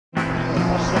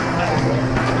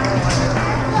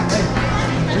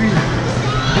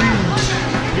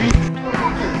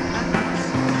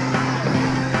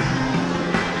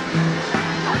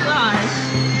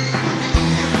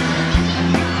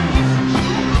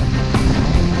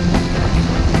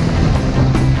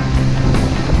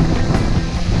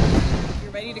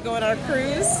Our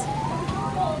cruise.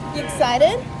 You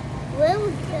excited? Where are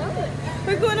we going?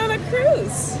 We're going on a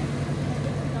cruise.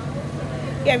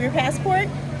 You have your passport?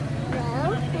 No, I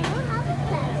don't have a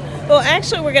passport. Well,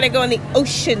 actually, we're going to go on the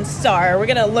Ocean Star. We're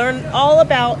going to learn all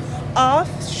about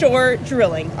offshore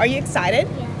drilling. Are you excited?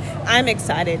 Yeah. I'm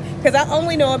excited because I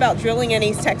only know about drilling in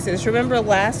East Texas. Remember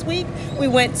last week we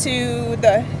went to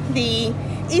the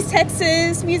East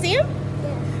Texas Museum?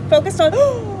 Yeah. Focused on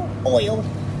oil.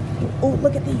 Oh,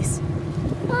 look at these.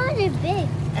 Oh, they're big.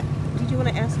 Did you want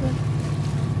to ask them?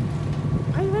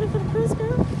 Are you ready for the cruise,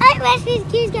 girl? I'm ready for the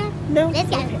cruise, girl. No? Let's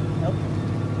go. Okay. Nope.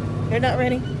 You're not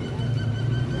ready?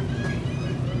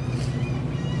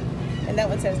 And that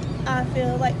one says, I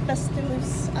feel like busting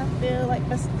loose. I feel like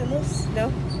busting loose.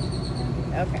 No?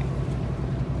 Okay.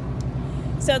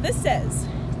 So this says,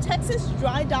 Texas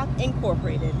Dry Dock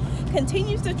Incorporated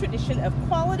continues the tradition of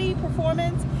quality,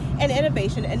 performance, and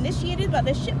innovation initiated by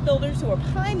the shipbuilders who are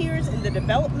pioneers in the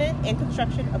development and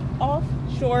construction of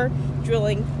offshore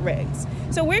drilling rigs.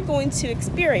 So we're going to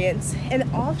experience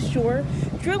an offshore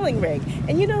drilling rig.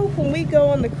 And you know, when we go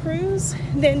on the cruise,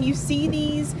 then you see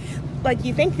these, like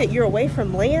you think that you're away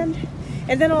from land,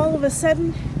 and then all of a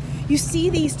sudden you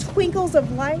see these twinkles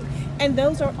of light, and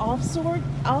those are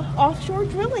offshore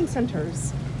drilling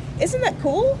centers. Isn't that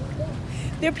cool? Yeah.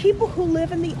 There are people who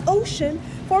live in the ocean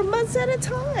for months at a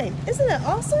time. Isn't that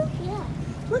awesome? Yeah.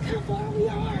 Look how far we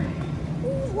are.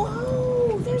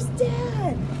 Whoa, there's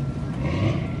Dad.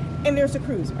 And there's a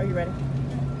cruise. Are you ready?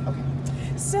 Okay.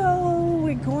 So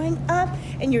we're going up,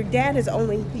 and your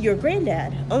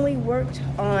granddad only worked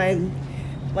on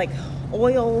like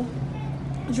oil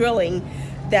drilling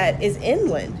that is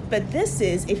inland, but this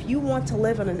is, if you want to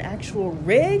live on an actual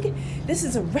rig, this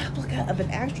is a replica of an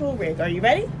actual rig. Are you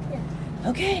ready? Yeah.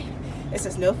 Okay. It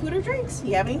says no food or drinks.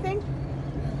 You have anything?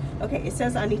 Okay, it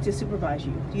says I need to supervise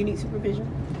you. Do you need supervision?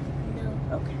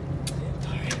 No. Okay.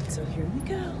 All right, so here we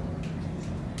go.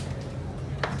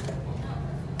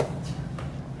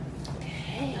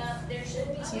 Okay.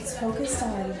 So it's focused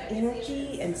on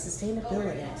energy and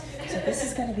sustainability. So this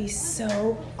is going to be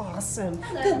so awesome.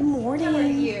 Good morning. How are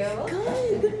you?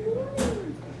 Good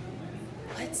morning.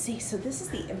 Let's see. So this is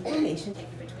the information.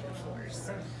 Between the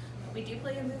floors. We do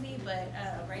play a movie, but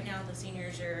right now the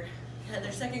seniors are,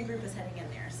 their second group is heading in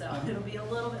there, so it'll be a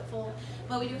little bit full.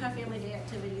 But we do have family day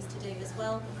activities today as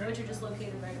well, which are just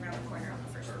located right around the corner on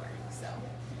the first floor. So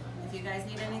if you guys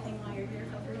need anything while you're here,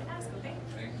 feel free to ask, okay?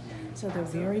 So they're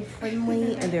very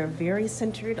friendly and they're very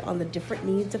centered on the different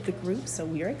needs of the group, so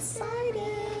we're excited.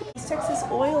 East Texas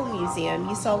Oil Museum,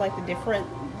 you saw like the different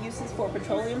uses for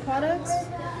petroleum products,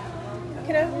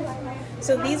 kiddo?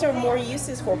 So these are more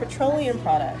uses for petroleum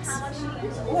products.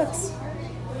 Look.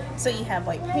 So you have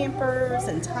like Pampers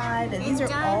and Tide, and these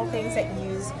are all things that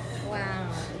use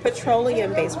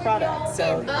petroleum-based products.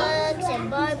 So Bugs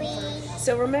and Barbies.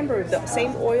 So remember, the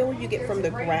same oil you get from the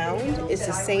ground is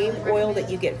the same oil that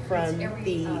you get from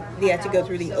they have to go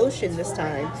through the ocean this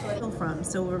time.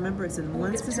 So remember, it's in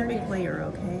one specific layer,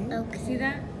 okay? Okay. See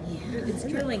that? Yeah. It's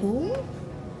Isn't drilling. that cool?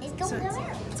 It's So going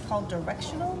around. it's called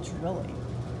directional drilling.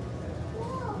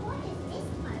 Whoa, what is this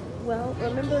one? Well,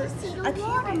 remember, see the I can't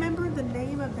water. remember the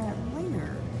name of that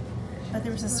layer, but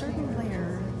there's a certain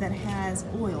layer that has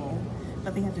oil,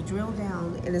 but they have to drill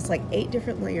down, and it's like 8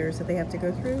 different layers that they have to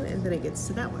go through, and then it gets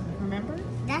to that one. Remember?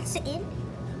 That's it?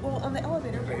 Well, on the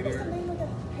elevator, what's the name of the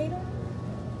painter?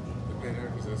 The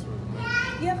painter, because that's what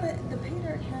Yeah, but the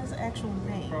painter has an actual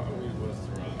name. probably was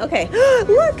around. Okay.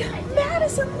 Look,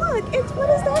 Madison, look. What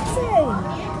does that say?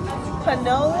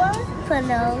 Panola?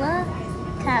 Panola,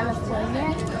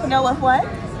 California. Panola what?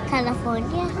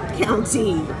 California.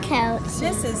 County. County.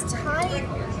 This is tight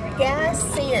gas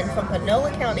sand from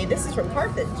Panola County. This is from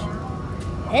Carthage.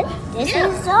 This Yeah.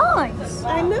 is ours.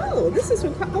 I know. This is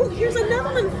from Oh, here's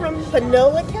another one from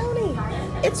Panola County.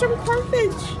 It's from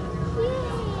Carthage.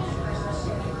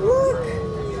 Look.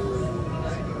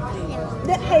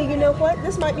 Hey, you know what?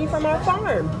 This might be from our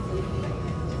farm.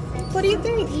 What do you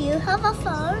think? Do you have a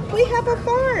phone? We have a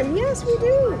farm. Yes, we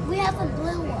do. We have a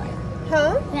blue one.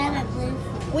 Huh? We have a blue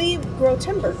phone. We grow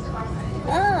timber.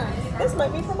 Oh, This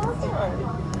might be from our farm.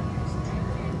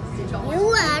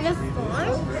 you had a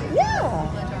phone? Yeah.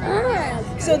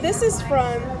 Oh. So this is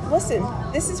from, listen,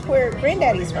 this is where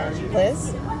Granddaddy's from.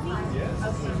 Liz?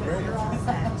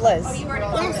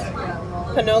 Yes.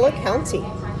 Panola County.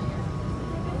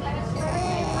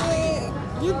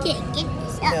 You can't get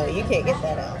this No, out. you can't get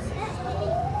that out.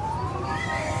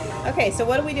 Okay, so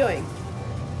what are we doing?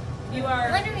 You are.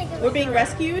 What are we doing? We're being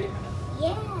rescued?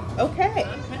 Yeah. Okay.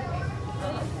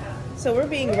 So we're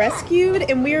being rescued,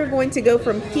 and we are going to go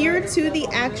from here to the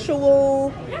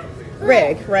actual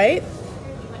rig, right?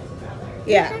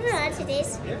 Yeah. Turn around to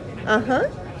this. Uh-huh.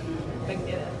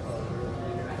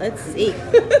 Let's see.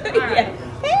 right.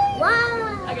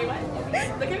 Wow. Okay, what?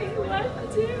 Look at me. 1,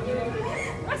 2,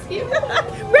 rescue.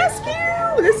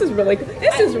 Rescue! This is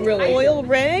really oil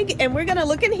rig, and we're gonna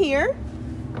look in here.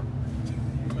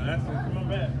 Come on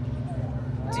back.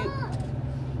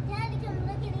 Daddy, come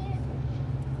look in here.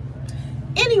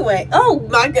 Anyway, oh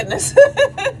my goodness.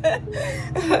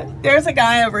 There's a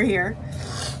guy over here.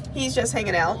 He's just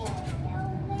hanging out.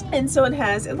 And so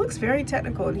it looks very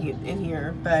technical in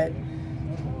here, but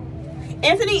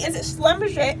Anthony, is it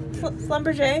Schlumberger?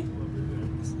 Schlumberger?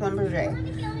 Schlumberger.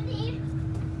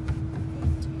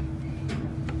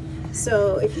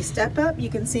 So if you step up, you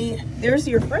can see there's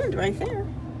your friend right there.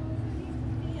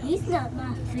 He's not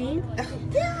my friend.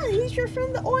 Yeah, he's your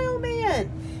friend, the oil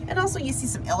man. And also you see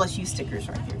some LSU stickers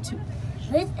right there too.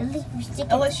 Where's LSU sticker?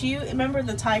 LSU, remember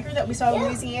the tiger that we saw in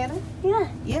Louisiana? Yeah.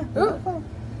 Yeah. Oh.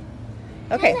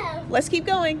 Okay, Hello. let's keep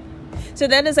going. So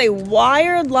that is a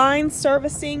wired line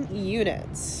servicing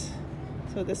unit.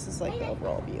 So this is like the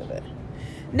overall view of it.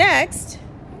 Next,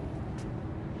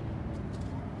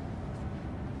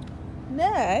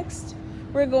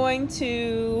 we're going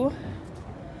to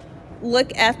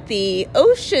look at the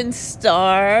Ocean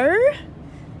Star.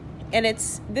 And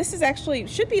this is actually,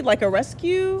 should be like a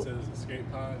rescue. It says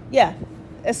escape pod. Yeah,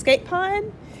 escape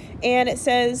pod. And it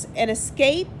says an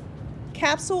escape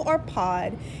capsule or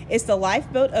pod is the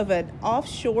lifeboat of an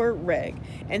offshore rig.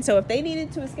 And so if they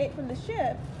needed to escape from the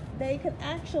ship, they could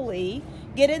actually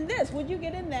get in this. Would you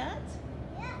get in that?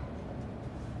 Yeah.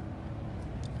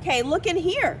 Okay, look in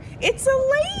here. It's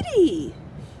a lady.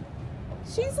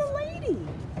 She's a lady.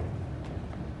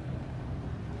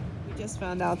 We just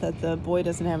found out that the boy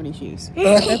doesn't have any shoes.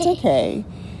 That's okay.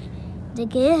 The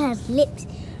girl has lips.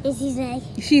 And she's like,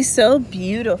 She's so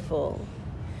beautiful.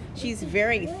 She's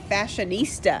very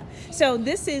fashionista. So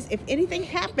this is, if anything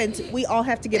happens, we all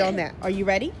have to get on that. Are you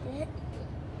ready?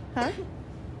 Huh?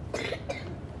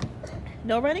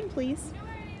 No running, please.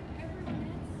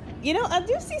 You know, I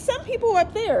do see some people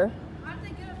up there. How did they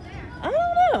get up there? I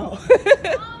don't know.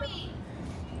 Mommy.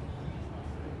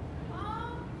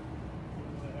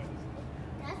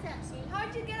 that's not safe.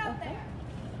 How'd you get up there?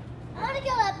 I want to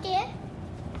go up there.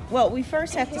 Well, we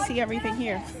first have to see everything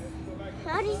here.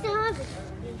 How do you have it?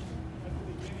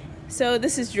 So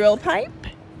this is drill pipe.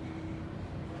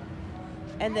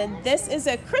 And then this is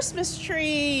a Christmas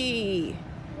tree.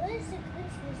 What is the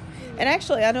Christmas tree? And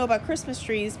actually, I know about Christmas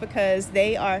trees because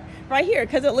they are right here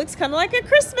because it looks kind of like a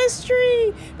Christmas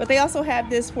tree. But they also have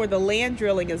this for the land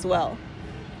drilling as well.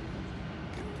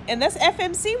 And that's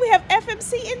FMC. We have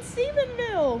FMC in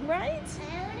Stephenville, right?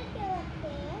 I want to go up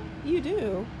there. You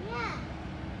do. Yeah.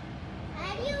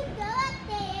 How do you go up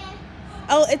there?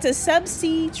 Oh, it's a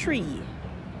subsea tree.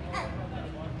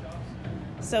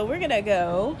 So we're going to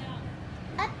go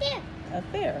Up there. up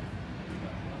there.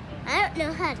 I don't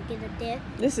know how to get up there.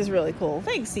 This is really cool.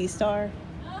 Thanks, Sea Star.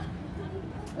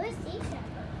 Where's Tisha?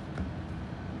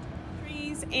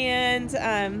 Trees, and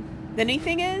the neat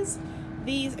thing is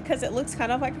these, because it looks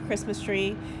kind of like a Christmas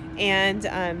tree, and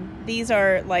these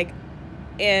are like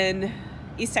in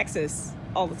East Texas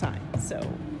all the time. So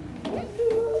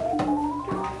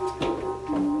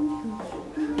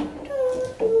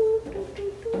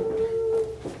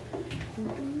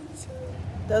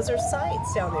those are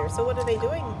sites down there. So what are they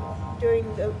doing during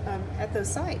the at those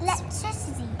sites?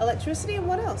 Electricity. Electricity, and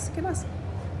what else? Come on.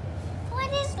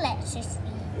 What is electricity?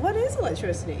 What is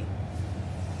electricity?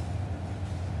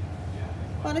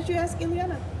 Why don't you ask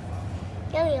Ileana?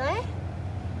 Can we learn?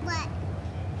 What?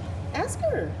 Ask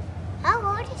her. How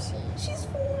old is she? She's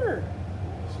 4.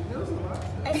 She knows a lot.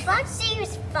 I thought she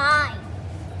was 5.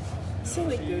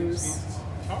 Silly goose.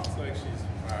 She talks like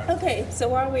she's 5. Okay, so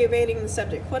why are we evading the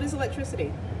subject? What is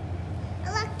electricity?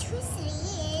 Electricity is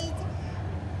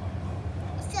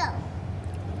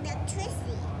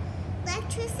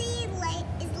electricity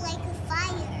is like a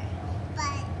fire,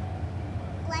 but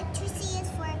electricity is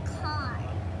for a car.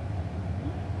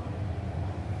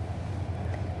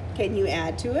 Can you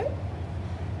add to it?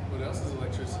 What else is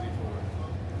electricity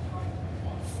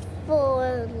for?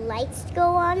 For lights to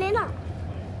go on and off.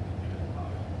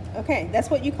 Okay, that's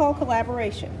what you call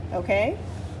collaboration, okay?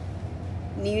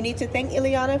 You need to thank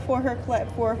Ileana for her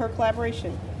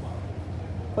collaboration.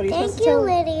 What are you Thank supposed you, to tell her?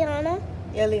 Lydiana.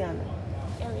 Ileana.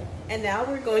 And now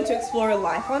we're going to explore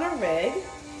life on a rig.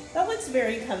 That looks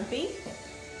very comfy.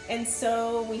 And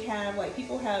so we have, like,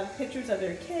 people have pictures of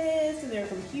their kids and their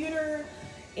computer,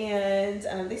 and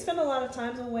they spend a lot of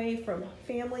time away from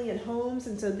family and homes,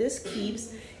 and so this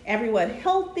keeps everyone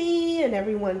healthy and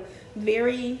everyone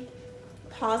very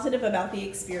positive about the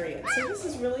experience. So this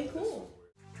is really cool.